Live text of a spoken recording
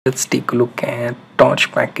Let's take a look at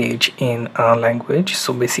torch package in our language.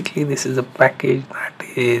 So basically this is a package that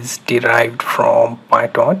is derived from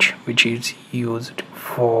PyTorch, which is used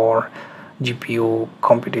for GPU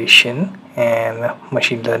computation and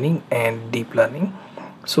machine learning and deep learning.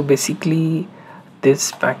 So basically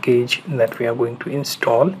this package that we are going to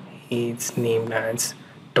install is named as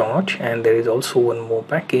torch, and there is also one more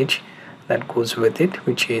package that goes with it,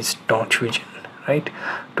 which is torch vision. Right,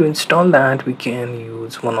 to install that we can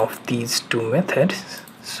use one of these two methods.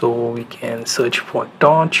 So we can search for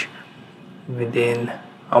torch within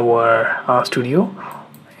our RStudio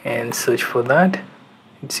and search for that.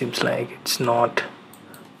 It seems like it's not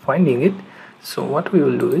finding it, so what we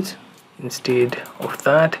will do is, instead of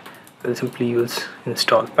that, we'll simply use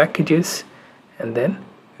install packages, and then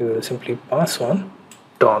we will simply pass on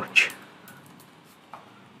torch,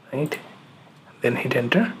 right? Then hit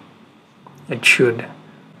enter. It should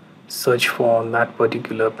search for that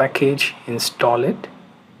particular package, install it,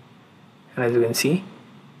 and as you can see,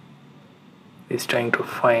 it's trying to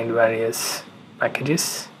find various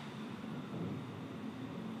packages.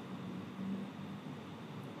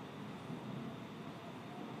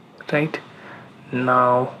 Right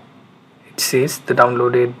now it says the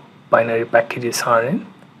downloaded binary packages are in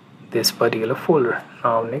this particular folder.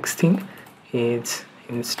 Now next thing is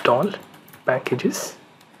install packages,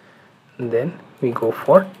 and then we go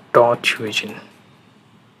for torch vision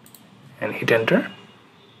and hit enter.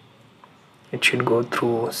 It should go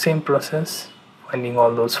through same process, finding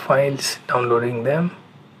all those files, downloading them,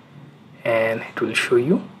 and it will show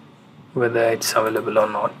you whether it's available or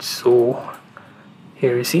not. So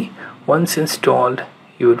here you see, once installed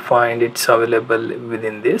you will find it's available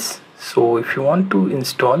within this. So if you want to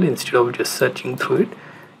install, instead of just searching through it,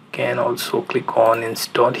 you can also click on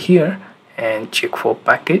install here and check for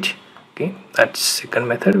package. Okay, that's second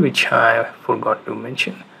method which I forgot to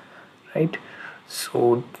mention, right?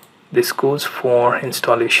 So this goes for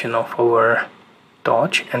installation of our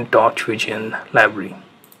torch and torch vision library.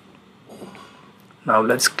 Now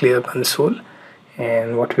let's clear console,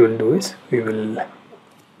 and what we will do is we will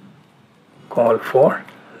call for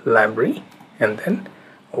library and then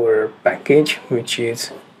our package, which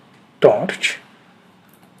is torch,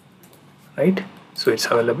 right? So it's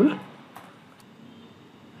available.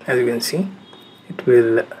 As you can see, it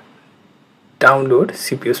will download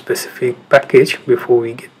CPU specific package before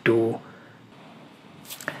we get to.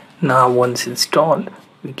 Now once installed,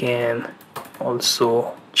 we can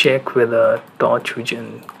also check whether torch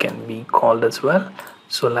vision can be called as well.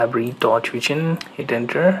 So library torch vision, hit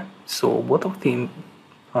enter. So both of them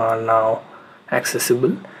are now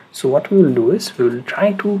accessible. So what we will do is we will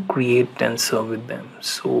try to create tensor with them.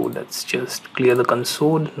 So let's just clear the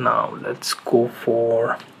console. Now let's go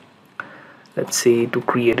for, let's say, to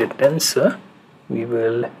create a tensor we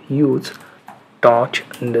will use torch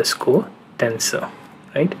underscore tensor,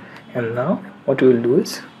 right? And now what we will do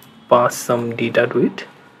is pass some data to it,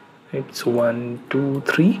 right? So 1 2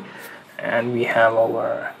 3, and we have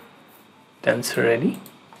our tensor ready.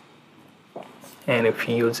 And if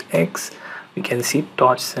we use X, we can see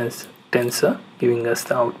torch sense tensor giving us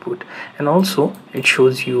the output, and also it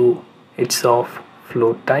shows you it's of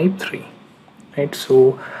float type 3, right?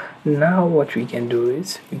 So now what we can do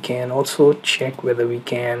is we can also check whether we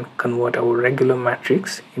can convert our regular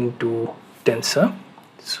matrix into tensor.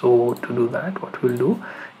 So to do that, what we'll do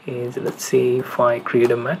is, let's say if I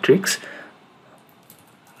create a matrix,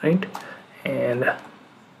 right, and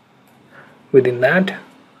within that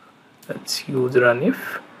let's use run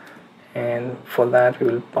if, and for that we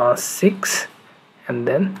will pass 6, and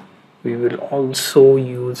then we will also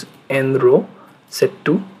use n row set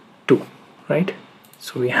to 2, right?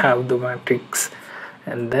 So we have the matrix,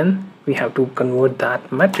 and then we have to convert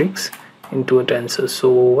that matrix into a tensor.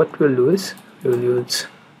 So what we'll do is we will use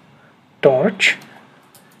torch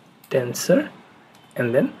tensor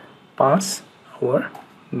and then pass our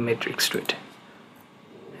matrix to it.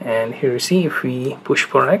 And here you see, if we push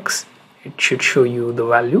for X, it should show you the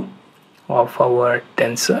value of our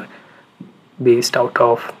tensor based out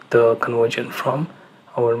of the conversion from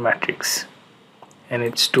our matrix, and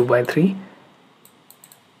it's 2 by 3.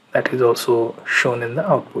 That is also shown in the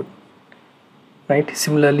output, right?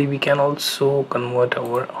 Similarly, we can also convert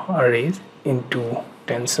our arrays into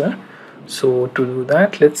tensor. So to do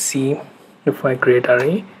that, let's see if I create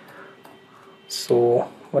array. So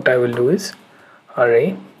what I will do is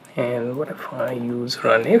array, and what if I use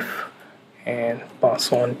run if and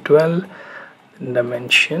pass on 12,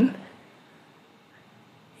 dimension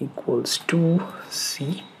equals to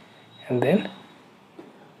C, and then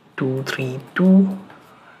 232,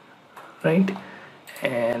 right?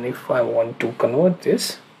 And if I want to convert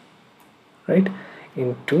this, right,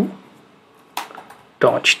 into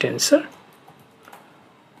torch tensor,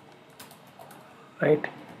 right,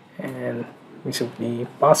 and we simply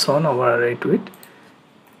pass on our array to it,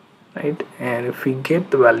 right, and if we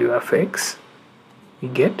get the value of x, we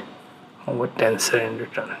get our tensor in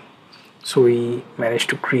return. So we managed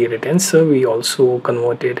to create a tensor. We also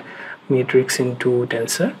converted matrix into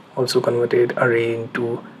tensor, also converted array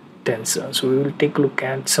into tensor. So we will take a look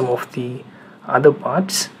at some of the other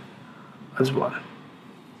parts as well.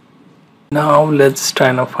 Now let's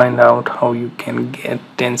try to find out how you can get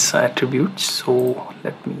tensor attributes. So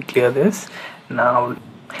let me clear this. Now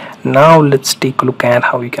let's take a look at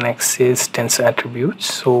how you can access tensor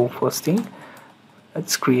attributes. So first thing,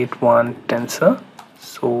 let's create one tensor.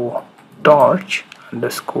 So torch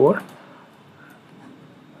underscore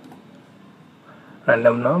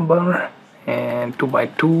random number and 2 by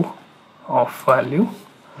 2 of value.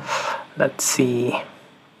 Let's see.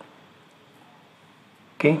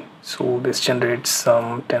 Okay, so this generates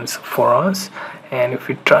some tensor for us, and if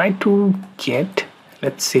we try to get,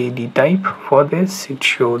 let's say, the type for this, it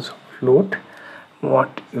shows float.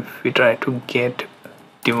 What if we try to get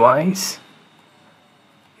device?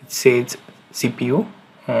 It says CPU,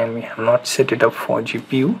 and we have not set it up for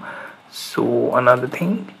GPU. So another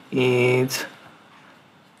thing is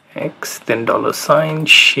x, then $sign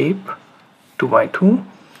shape 2 by 2.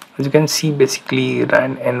 As you can see, basically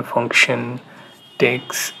rand function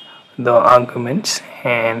takes the arguments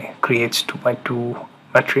and creates 2 by 2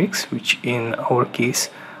 matrix, which in our case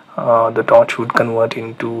the torch would convert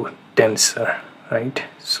into tensor, right?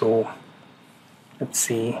 So let's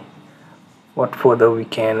see what further we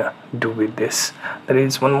can do with this. There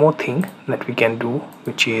is one more thing that we can do,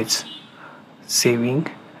 which is saving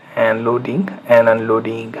and loading and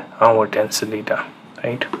unloading our tensor data,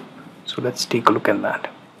 right? So let's take a look at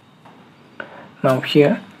that. Now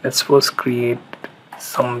here, let's first create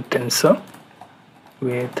some tensor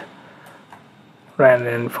with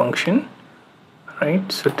random function,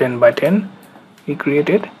 right? So 10 by 10 we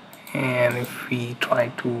created, and if we try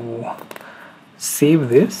to save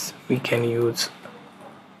this, we can use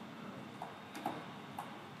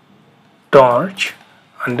torch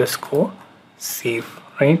underscore save,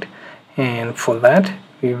 right? And for that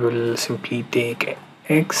we will simply take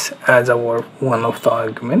x as our one of the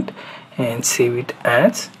argument and save it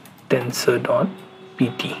as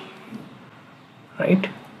tensor.pt, right?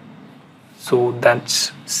 So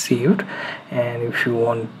that's saved, and if you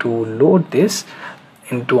want to load this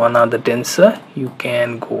into another tensor, you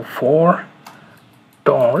can go for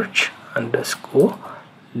torch underscore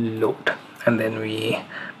load, and then we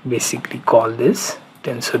basically call this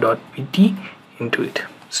tensor.pt into it.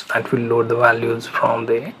 So that will load the values from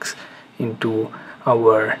the x into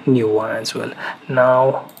our new one as well.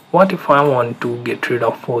 Now what if I want to get rid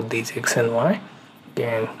of both these x and y?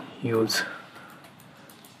 Can use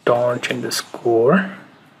torch underscore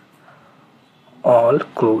all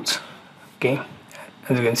close. Okay,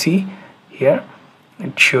 as you can see here,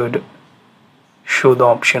 it should show the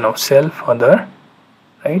option of self, other,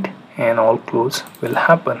 right, and all close will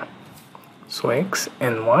happen. So x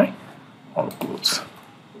and y all close,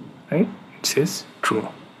 right? It says true,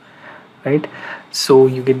 right? So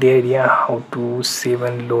you get the idea how to save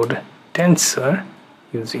and load tensor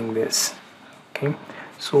using this. Okay,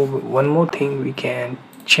 so one more thing we can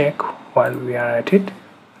check while we are at it.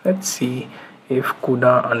 Let's see if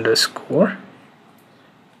CUDA underscore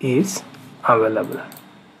is available,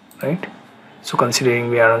 right? So considering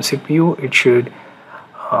we are on CPU, it should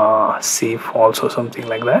say false or something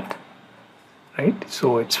like that, right?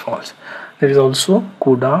 So it's false. There is also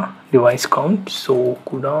CUDA device count, so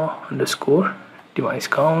CUDA underscore device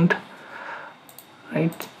count,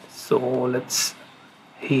 right? So let's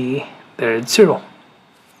see, there is 0.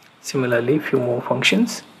 Similarly, few more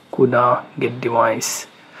functions. CUDA get device,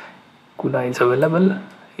 CUDA is available,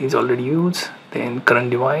 is already used. Then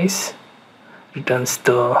current device returns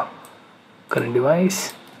the current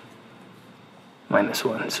device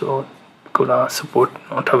 -1. So CUDA support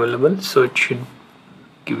not available, so it should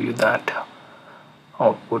give you that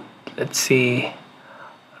output. Let's see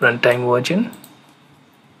runtime version.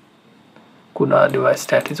 CUDA device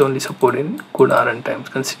stat is only supported CUDA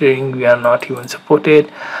runtimes. Considering we are not even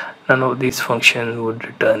supported, none of these functions would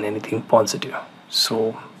return anything positive.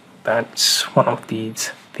 So that's one of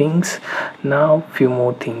these things. Now few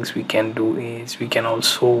more things we can do is we can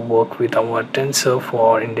also work with our tensor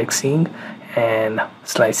for indexing and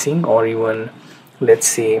slicing, or even, let's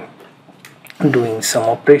say, doing some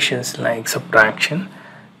operations like subtraction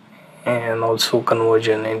and also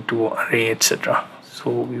conversion into array, etc. So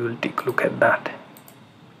we will take a look at that.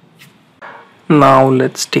 Now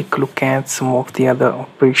let's take a look at some of the other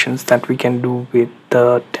operations that we can do with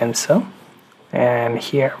the tensor. And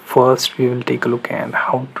here first we will take a look at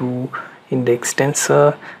how to index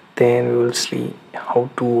tensor, then we will see how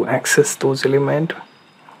to access those elements,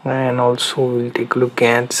 and also we'll take a look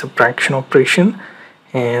at subtraction operation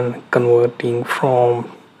and converting from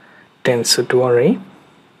tensor to array.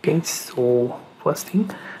 Okay, so first thing,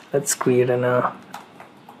 let's create a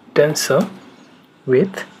tensor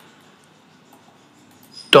with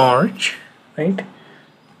torch, right,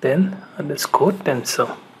 then underscore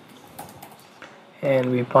tensor, and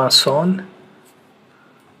we pass on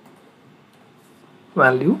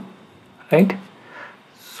value, right,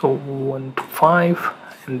 so 1 to 5,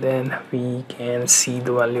 and then we can see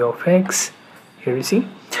the value of x. Here you see.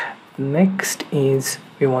 Next is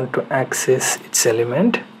we want to access its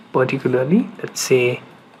element, particularly let's say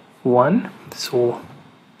 1, so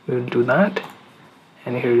we will do that,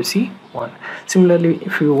 and here you see 1. Similarly,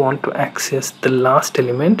 if you want to access the last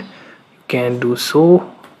element, you can do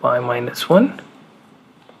so by -1,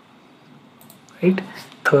 right.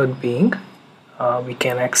 Third being we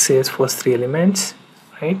can access first 3 elements,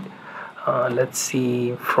 right. Let's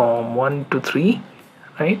see from 1 to 3,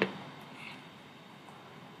 right,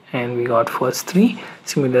 and we got first 3.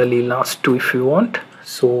 Similarly, last 2 if you want,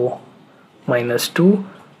 so -2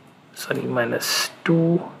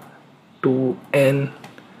 to n,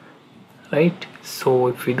 right. So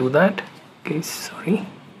if we do that,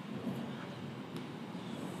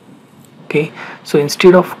 okay, so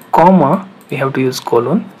instead of comma we have to use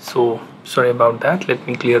colon, so sorry about that, let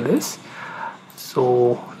me clear this.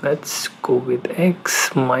 So let's go with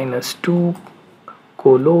x -2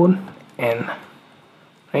 colon n,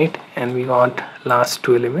 right, and we got last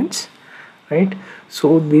 2 elements, right.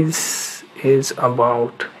 So this is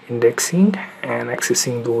about indexing and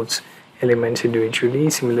accessing those elements individually.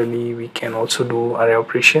 Similarly, we can also do array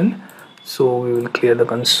operation, so we will clear the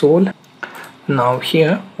console. Now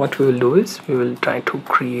here what we will do is we will try to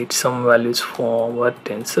create some values for our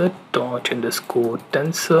tensor, torch underscore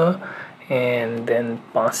tensor, and then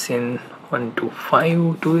pass in 1 to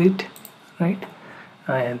 5 to it, right,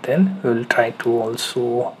 and then we will try to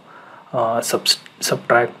also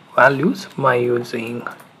subtract values by using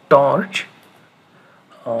torch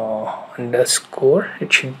underscore,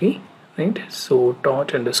 it should be, right. So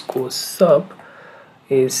torch underscore sub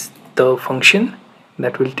is the function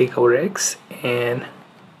that will take our x and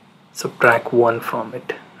subtract 1 from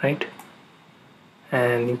it, right,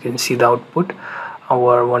 and you can see the output.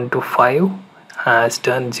 Our 1 to 5 has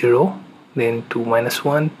done 0, then 2 minus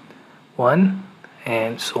 1 1,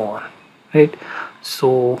 and so on, right.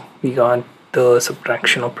 So we got the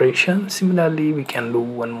subtraction operation. Similarly, we can do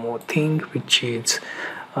one more thing, which is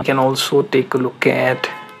we can also take a look at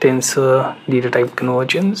tensor data type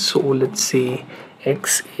conversion. So let's say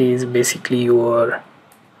x is basically your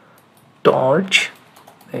torch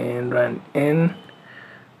and run n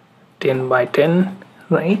 10 by 10,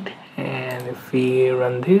 right, and if we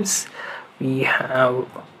run this, we have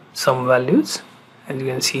some values as you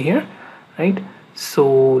can see here, right. So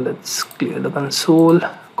let's clear the console,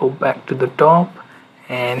 go back to the top,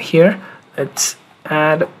 and here let's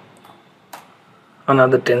add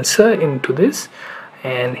another tensor into this,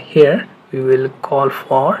 and here we will call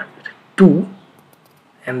for 2,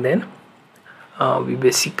 and then we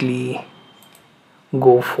basically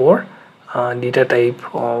go for data type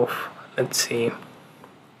of, let's say,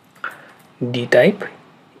 d type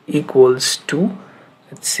equals to,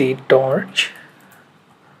 let's say, torch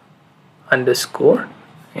underscore,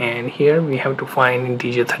 and here we have to find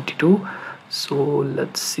integer 32. So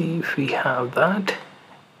let's see if we have that,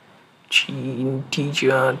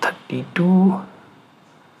 integer 32,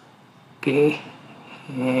 okay,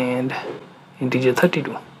 and integer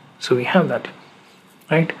 32, so we have that,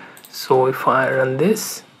 right. So if I run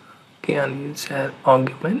this, okay, and use an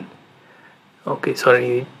argument, okay,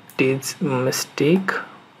 sorry, it is mistake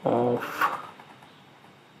of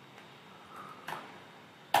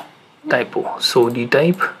typo, so d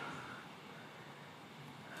type,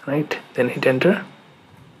 right, then hit enter,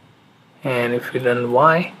 and if we run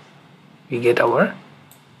y, we get our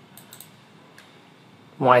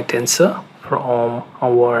y tensor from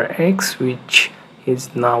our x, which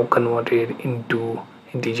is now converted into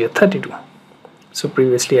integer 32. So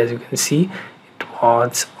previously, as you can see, it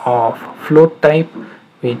was of float type,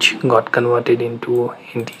 which got converted into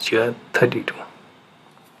integer 32.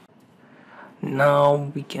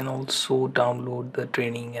 Now we can also download the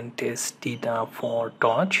training and test data for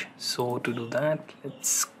torch. So to do that,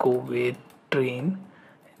 let's go with train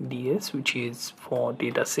ds, which is for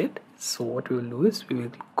dataset. So what we will do is we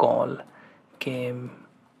will call chem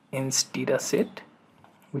inst dataset,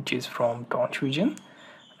 which is from Torch Vision,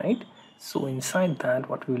 right? So inside that,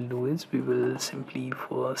 what we'll do is we will simply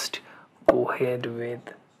first go ahead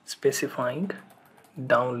with specifying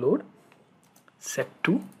download set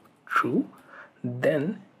to true.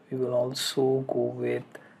 Then we will also go with,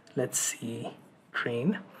 let's see,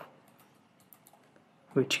 train,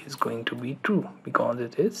 which is going to be true because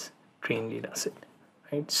it is train dataset,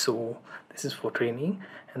 right? So this is for training,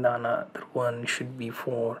 and the another one should be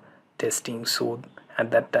for testing. So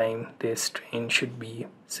at that time this train should be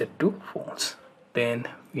set to false. Then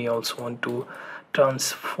we also want to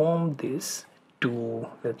transform this to,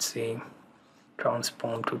 let's say,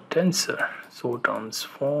 transform to tensor. So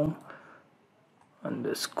transform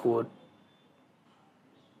underscore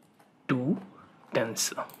to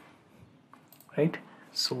tensor, right?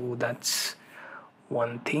 So that's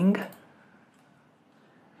one thing,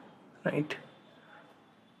 right?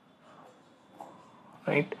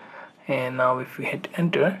 And now if we hit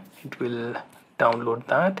enter, it will download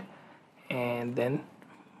that, and then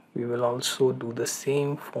we will also do the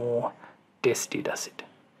same for test dataset.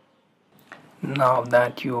 Now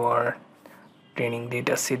that your training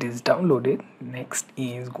dataset is downloaded, next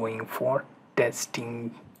is going for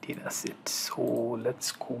testing dataset. So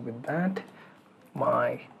let's go with that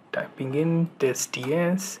by typing in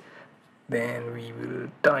test.ts. Then we will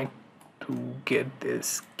type to get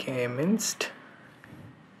this k-minst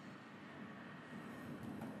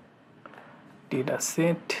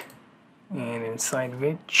dataset, and inside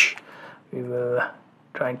which we will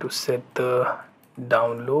try to set the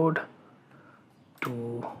download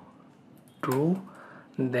to true.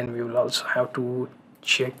 Then we will also have to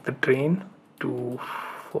check the train to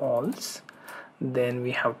false. Then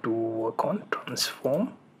we have to work on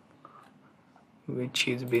transform, which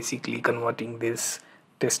is basically converting this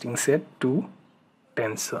testing set to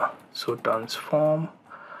tensor. So transform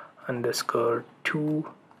underscore to,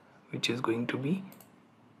 which is going to be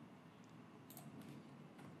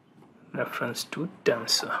reference to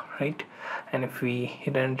tensor, right? And if we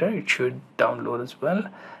hit enter, it should download as well.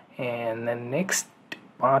 And the next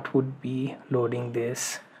part would be loading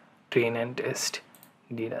this train and test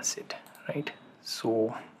dataset, right?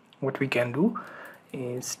 So what we can do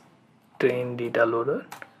is train dataloader,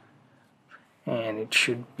 and it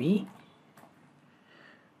should be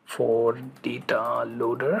for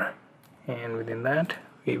dataloader, and within that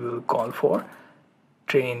we will call for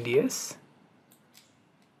train ds,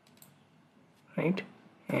 right?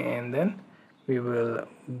 And then we will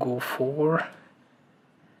go for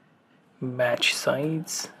batch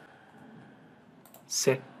size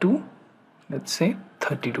set to, let's say,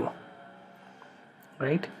 32,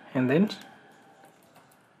 right? And then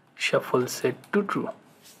shuffle set to true,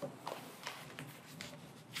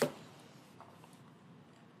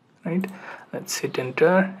 right? Let's hit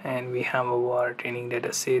enter, and we have our training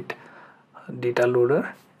dataset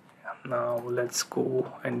dataloader. Now let's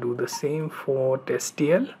go and do the same for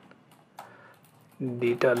testdl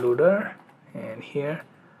dataloader, and here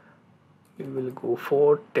we will go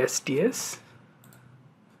for testds,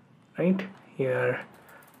 right? Here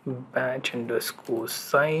batch underscore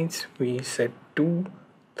size we set to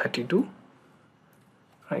 32,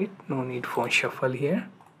 right? No need for shuffle here.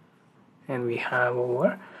 And we have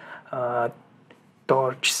our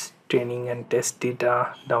torch training and test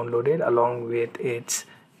data downloaded along with its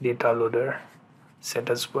data loader set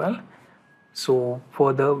as well. So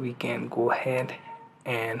further we can go ahead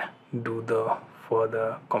and do the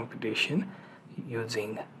further computation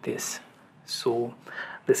using this. So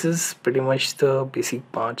this is pretty much the basic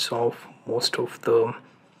parts of most of the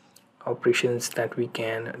operations that we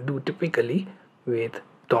can do typically with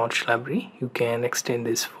Torch library. You can extend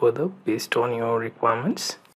this further based on your requirements.